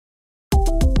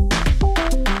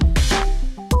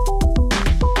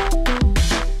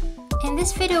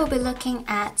this video, we'll be looking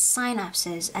at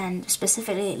synapses and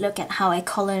specifically look at how a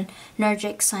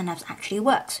cholinergic synapse actually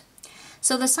works.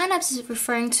 So the synapse is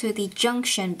referring to the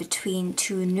junction between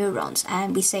two neurons,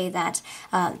 and we say that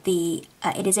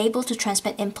it is able to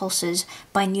transmit impulses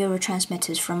by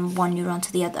neurotransmitters from one neuron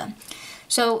to the other.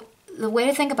 So the way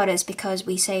to think about it is because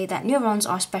we say that neurons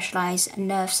are specialized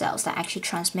nerve cells that actually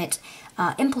transmit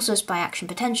impulses by action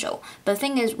potential. But the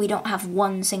thing is, we don't have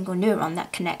one single neuron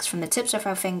that connects from the tips of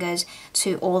our fingers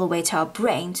to all the way to our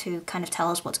brain to kind of tell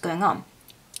us what's going on.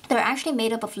 They're actually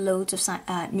made up of loads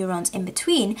of neurons in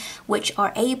between, which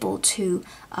are able to,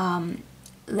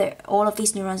 all of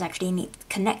these neurons actually need to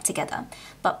connect together.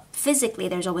 But physically,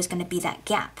 there's always going to be that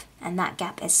gap, and that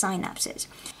gap is synapses.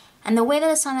 And the way that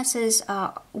the synapses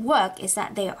work is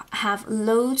that they have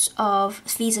loads of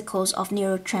vesicles of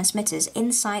neurotransmitters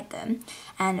inside them,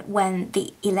 and when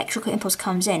the electrical impulse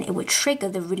comes in, it would trigger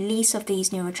the release of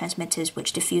these neurotransmitters,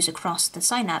 which diffuse across the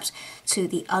synapse to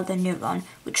the other neuron,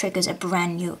 which triggers a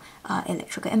brand new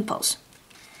electrical impulse.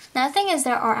 Now, the thing is,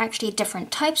 there are actually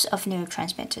different types of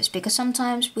neurotransmitters, because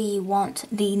sometimes we want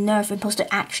the nerve impulse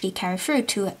to actually carry through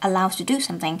to allow us to do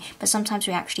something, but sometimes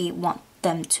we actually want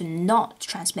them to not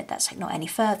transmit that signal any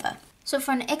further. So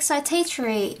for an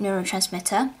excitatory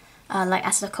neurotransmitter, like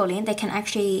acetylcholine, they can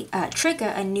actually trigger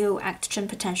a new action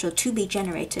potential to be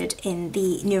generated in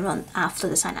the neuron after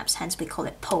the synapse, hence we call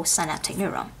it postsynaptic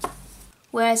neuron.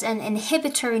 Whereas an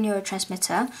inhibitory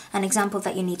neurotransmitter, an example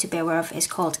that you need to be aware of is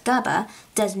called GABA,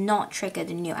 does not trigger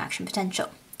the new action potential.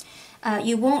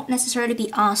 You won't necessarily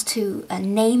be asked to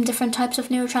name different types of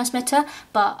neurotransmitter,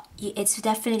 but it's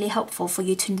definitely helpful for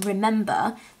you to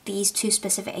remember these two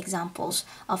specific examples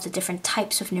of the different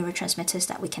types of neurotransmitters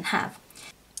that we can have.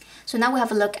 So now we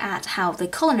have a look at how the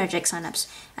cholinergic synapse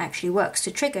actually works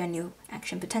to trigger a new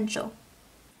action potential.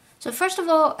 So first of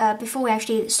all, before we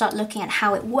actually start looking at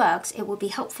how it works, it would be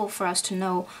helpful for us to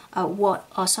know what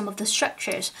are some of the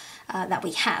structures that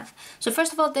we have. So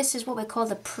first of all, this is what we call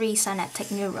the presynaptic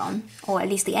neuron, or at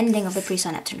least the ending of the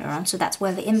presynaptic neuron. So that's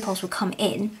where the impulse will come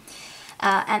in.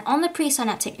 And on the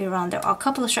presynaptic neuron, there are a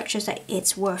couple of structures that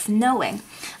it's worth knowing.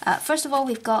 First of all,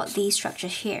 we've got these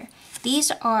structures here. These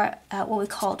are what we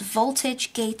call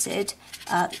voltage-gated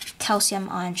calcium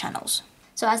ion channels.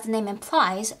 So as the name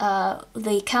implies,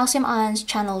 the calcium ion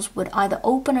channels would either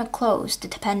open or close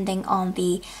depending on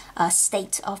the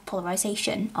state of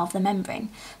polarization of the membrane.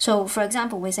 So for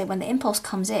example, we say when the impulse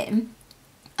comes in,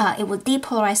 it will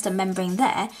depolarize the membrane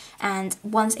there, and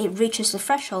once it reaches the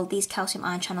threshold, these calcium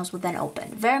ion channels will then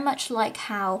open. Very much like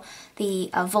how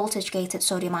the voltage-gated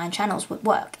sodium ion channels would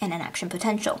work in an action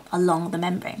potential along the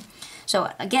membrane. So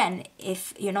again,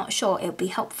 if you're not sure, it would be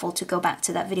helpful to go back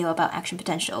to that video about action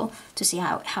potential to see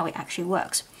how it actually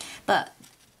works. But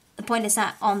the point is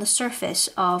that on the surface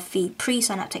of the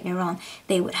presynaptic neuron,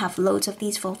 they would have loads of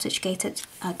these voltage-gated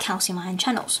calcium ion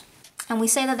channels. And we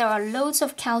say that there are loads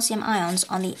of calcium ions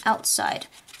on the outside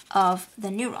of the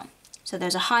neuron. So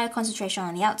there's a higher concentration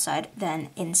on the outside than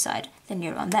inside the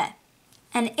neuron there.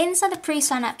 And inside the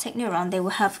presynaptic neuron, they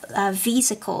will have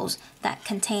vesicles that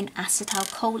contain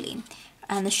acetylcholine.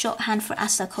 And the shorthand for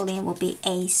acetylcholine will be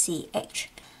ACH.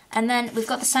 And then we've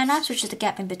got the synapse, which is the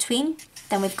gap in between.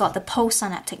 Then we've got the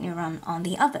postsynaptic neuron on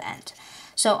the other end.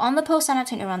 So on the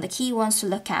postsynaptic neuron, the key ones to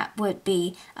look at would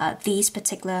be these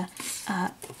particular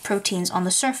proteins on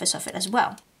the surface of it as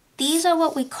well. These are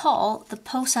what we call the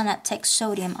postsynaptic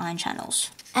sodium ion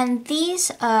channels. And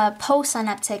these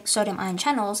postsynaptic sodium ion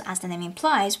channels, as the name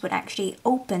implies, would actually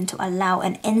open to allow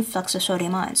an influx of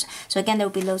sodium ions. So again, there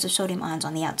will be loads of sodium ions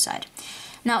on the outside.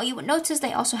 Now, you would notice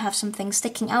they also have some things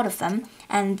sticking out of them,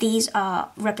 and these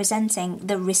are representing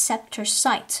the receptor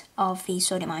site of these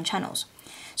sodium ion channels.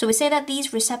 So we say that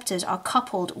these receptors are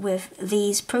coupled with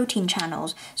these protein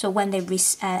channels, so when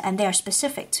and they are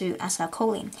specific to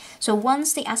acetylcholine. So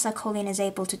once the acetylcholine is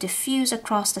able to diffuse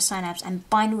across the synapse and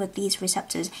bind with these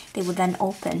receptors, they will then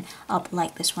open up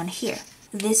like this one here.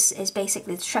 This is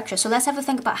basically the structure. So let's have a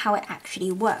think about how it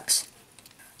actually works.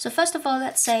 So first of all,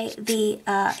 let's say the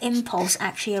impulse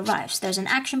actually arrives. There's an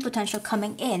action potential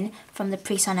coming in from the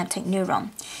presynaptic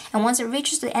neuron. And once it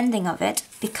reaches the ending of it,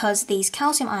 because these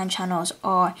calcium ion channels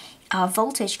are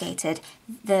voltage-gated,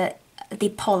 the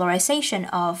polarization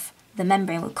of the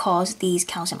membrane would cause these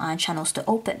calcium ion channels to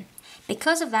open.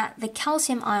 Because of that, the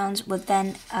calcium ions would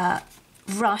then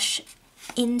rush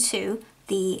into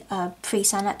the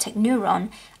presynaptic neuron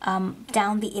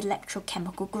down the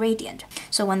electrochemical gradient.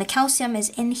 So when the calcium is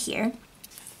in here,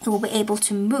 it will be able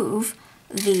to move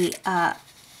the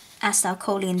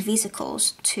acetylcholine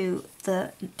vesicles to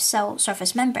the cell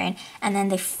surface membrane, and then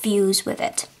they fuse with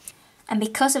it. And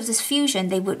because of this fusion,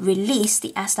 they would release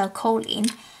the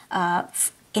acetylcholine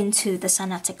into the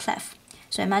synaptic cleft.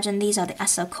 So imagine these are the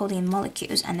acetylcholine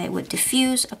molecules, and they would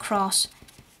diffuse across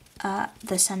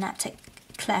the synaptic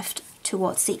cleft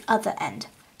towards the other end.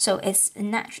 So it's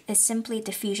simply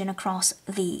diffusion across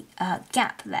the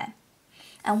gap there.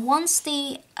 And once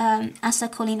the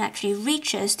acetylcholine actually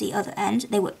reaches the other end,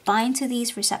 they would bind to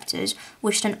these receptors,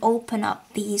 which then open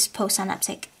up these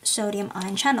postsynaptic sodium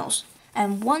ion channels.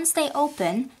 And once they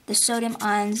open, the sodium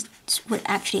ions would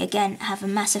actually again have a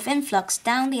massive influx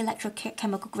down the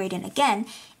electrochemical gradient again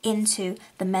into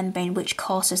the membrane, which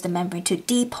causes the membrane to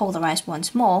depolarize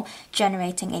once more,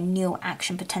 generating a new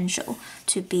action potential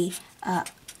to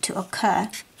occur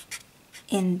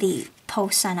in the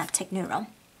postsynaptic neuron.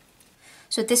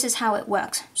 So this is how it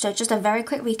works. So just a very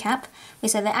quick recap. We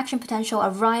said the action potential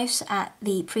arrives at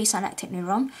the presynaptic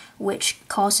neuron, which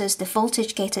causes the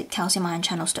voltage-gated calcium ion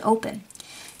channels to open.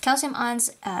 Calcium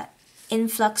ions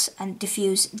influx and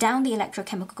diffuse down the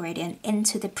electrochemical gradient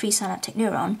into the presynaptic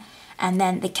neuron, and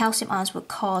then the calcium ions would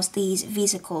cause these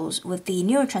vesicles with the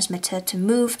neurotransmitter to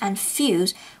move and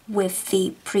fuse with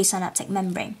the presynaptic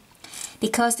membrane.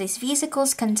 Because these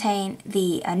vesicles contain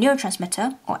the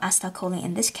neurotransmitter, or acetylcholine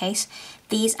in this case,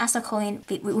 these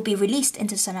acetylcholine will be released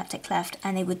into the synaptic cleft,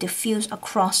 and they would diffuse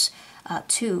across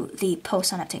to the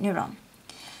postsynaptic neuron.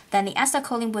 Then the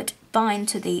acetylcholine would bind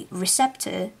to the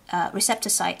receptor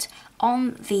site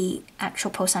on the actual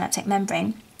postsynaptic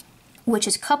membrane, which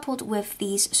is coupled with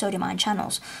these sodium ion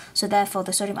channels. So therefore,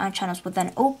 the sodium ion channels would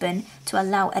then open to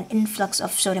allow an influx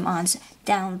of sodium ions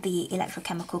down the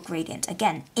electrochemical gradient,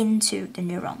 again, into the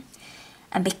neuron.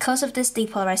 And because of this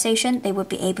depolarization, they would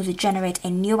be able to generate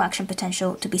a new action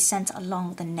potential to be sent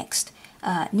along the next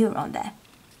neuron there.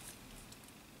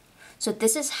 So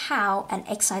this is how an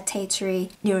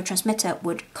excitatory neurotransmitter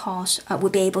would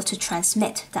be able to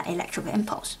transmit that electrical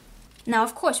impulse. Now,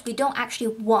 of course, we don't actually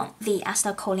want the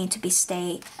acetylcholine to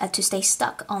stay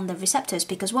stuck on the receptors,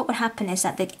 because what would happen is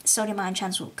that the sodium ion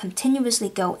channels will continuously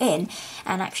go in,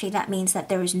 and actually that means that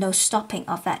there is no stopping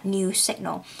of that new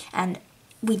signal. And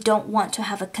we don't want to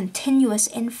have a continuous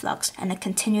influx and a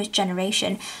continuous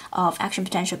generation of action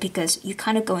potential, because you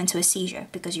kind of go into a seizure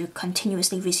because you're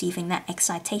continuously receiving that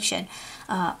excitatory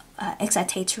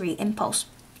impulse.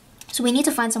 So we need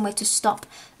to find some way to stop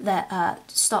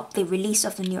the release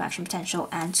of the new action potential,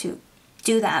 and to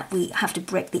do that, we have to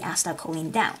break the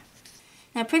acetylcholine down.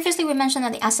 Now, previously we mentioned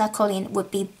that the acetylcholine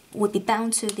would be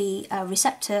bound to the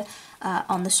receptor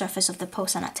on the surface of the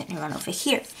postsynaptic neuron over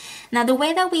here. Now, the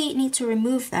way that we need to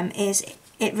remove them is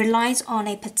it relies on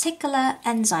a particular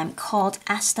enzyme called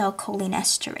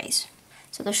acetylcholinesterase.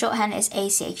 So the shorthand is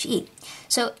ACHE.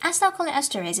 So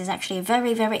acetylcholinesterase is actually a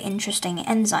very, very interesting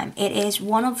enzyme. It is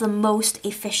one of the most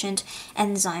efficient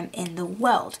enzymes in the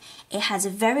world. It has a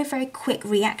very, very quick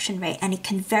reaction rate, and it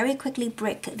can very quickly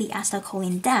break the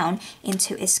acetylcholine down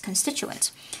into its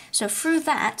constituents. So through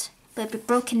that, they'll be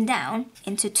broken down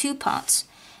into two parts.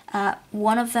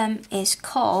 One of them is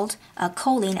called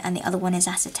choline, and the other one is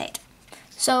acetate.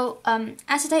 So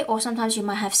acetate, or sometimes you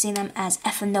might have seen them as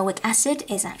ethanoic acid,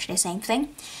 is actually the same thing.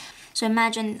 So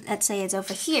imagine, let's say it's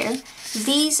over here.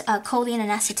 These choline and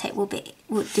acetate would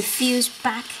diffuse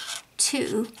back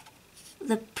to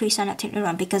the presynaptic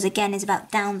neuron, because again, it's about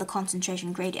down the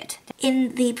concentration gradient.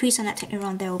 In the presynaptic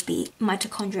neuron, there will be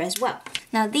mitochondria as well.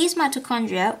 Now, these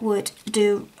mitochondria would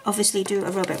obviously do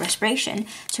aerobic respiration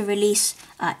to release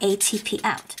ATP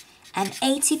out. And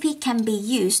ATP can be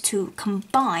used to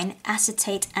combine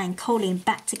acetate and choline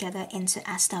back together into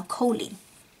acetylcholine.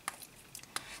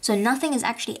 So nothing is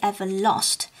actually ever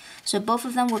lost. So both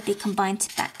of them would be combined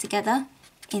back together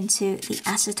into the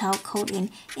acetylcholine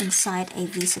inside a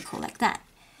vesicle like that.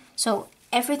 So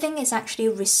everything is actually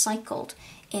recycled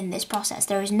in this process.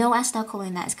 There is no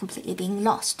acetylcholine that is completely being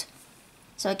lost.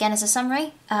 So again, as a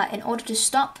summary, in order to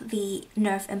stop the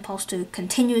nerve impulse to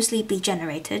continuously be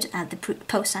generated at the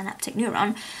postsynaptic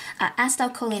neuron,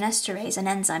 acetylcholinesterase, an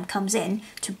enzyme, comes in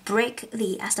to break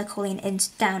the acetylcholine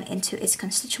down into its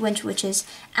constituent, which is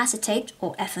acetate,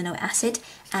 or ethanoic acid,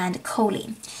 and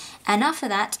choline. And after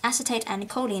that, acetate and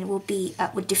choline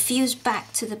would diffuse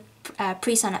back to the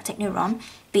presynaptic neuron,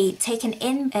 be taken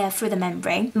in through the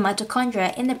membrane.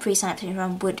 Mitochondria in the presynaptic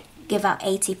neuron would give out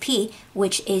ATP,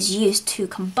 which is used to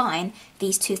combine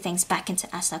these two things back into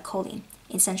acetylcholine,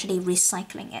 essentially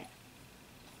recycling it.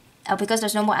 Because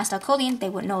there's no more acetylcholine, they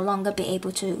would no longer be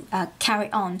able to carry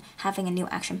on having a new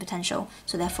action potential.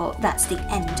 So therefore, that's the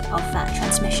end of that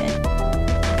transmission.